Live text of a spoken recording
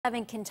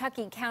7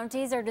 Kentucky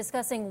counties are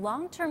discussing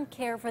long-term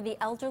care for the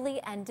elderly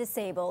and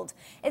disabled.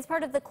 It's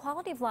part of the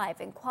Quality of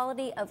Life and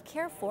Quality of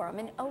Care Forum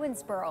in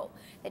Owensboro.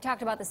 They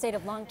talked about the state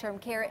of long-term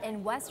care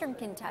in western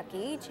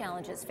Kentucky,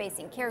 challenges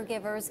facing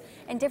caregivers,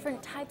 and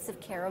different types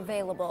of care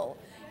available.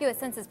 U.S.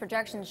 Census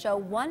projections show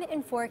 1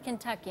 in 4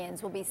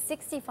 Kentuckians will be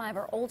 65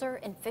 or older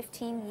in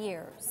 15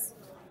 years.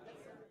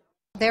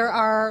 There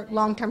are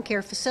long-term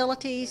care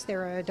facilities,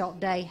 there are adult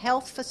day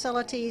health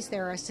facilities,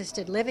 there are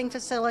assisted living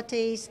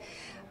facilities.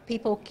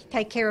 People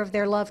take care of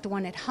their loved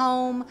one at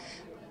home.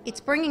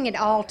 It's bringing it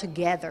all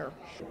together.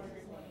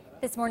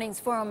 This morning's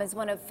forum is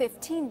one of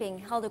 15 being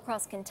held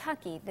across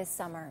Kentucky this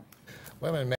summer. Women